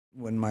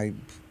When my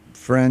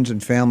friends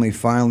and family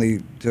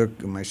finally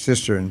took, my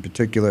sister in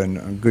particular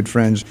and good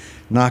friends,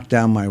 knocked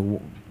down my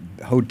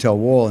hotel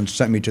wall and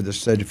sent me to the,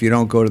 said, if you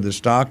don't go to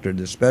this doctor,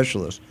 this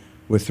specialist,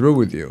 we're through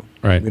with you.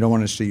 Right. We don't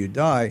want to see you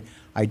die.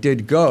 I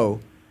did go,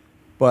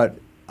 but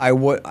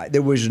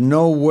there was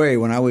no way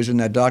when I was in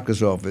that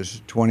doctor's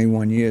office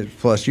 21 years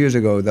plus years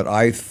ago that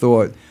I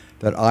thought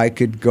that I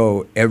could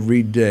go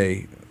every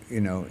day,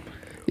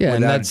 Yeah,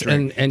 and that's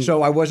and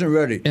so I wasn't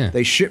ready. Yeah.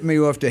 They shipped me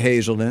off to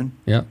Hazelden.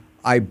 Yeah.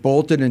 I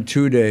bolted in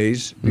 2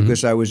 days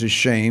because I was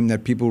ashamed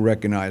that people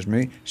recognized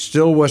me.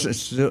 Still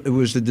wasn't. It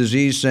was the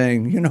disease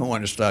saying, you don't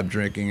want to stop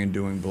drinking and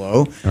doing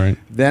blow. Right.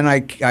 Then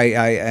I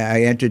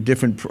entered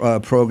different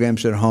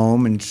programs at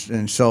home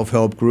and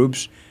self-help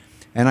groups,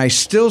 and I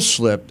still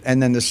slipped.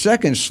 And then the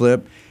second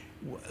slip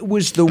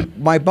was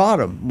my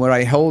bottom, where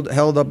I held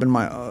up in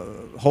my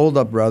hold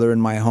up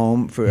in my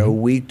home for a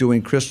week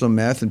doing crystal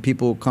meth, and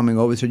people coming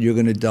over said, you're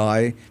going to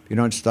die if you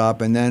don't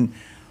stop. And then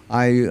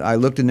I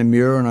looked in the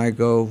mirror and I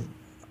go,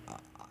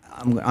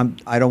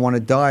 I don't want to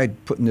die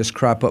putting this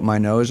crap up my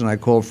nose. And I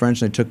called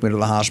friends and they took me to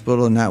the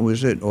hospital, and that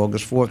was it,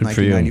 August 4th,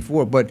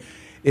 1994. But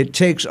it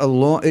takes a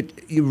long,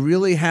 you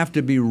really have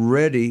to be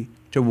ready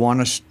to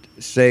want to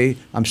say,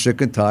 I'm sick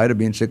and tired of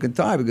being sick and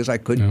tired, because I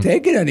couldn't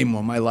take it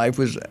anymore. My life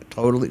was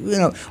totally,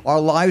 our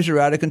lives are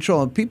out of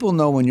control. And people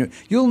know when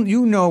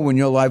you know when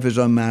your life is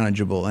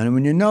unmanageable. And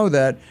when you know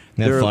that,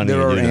 there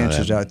are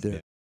answers out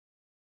there.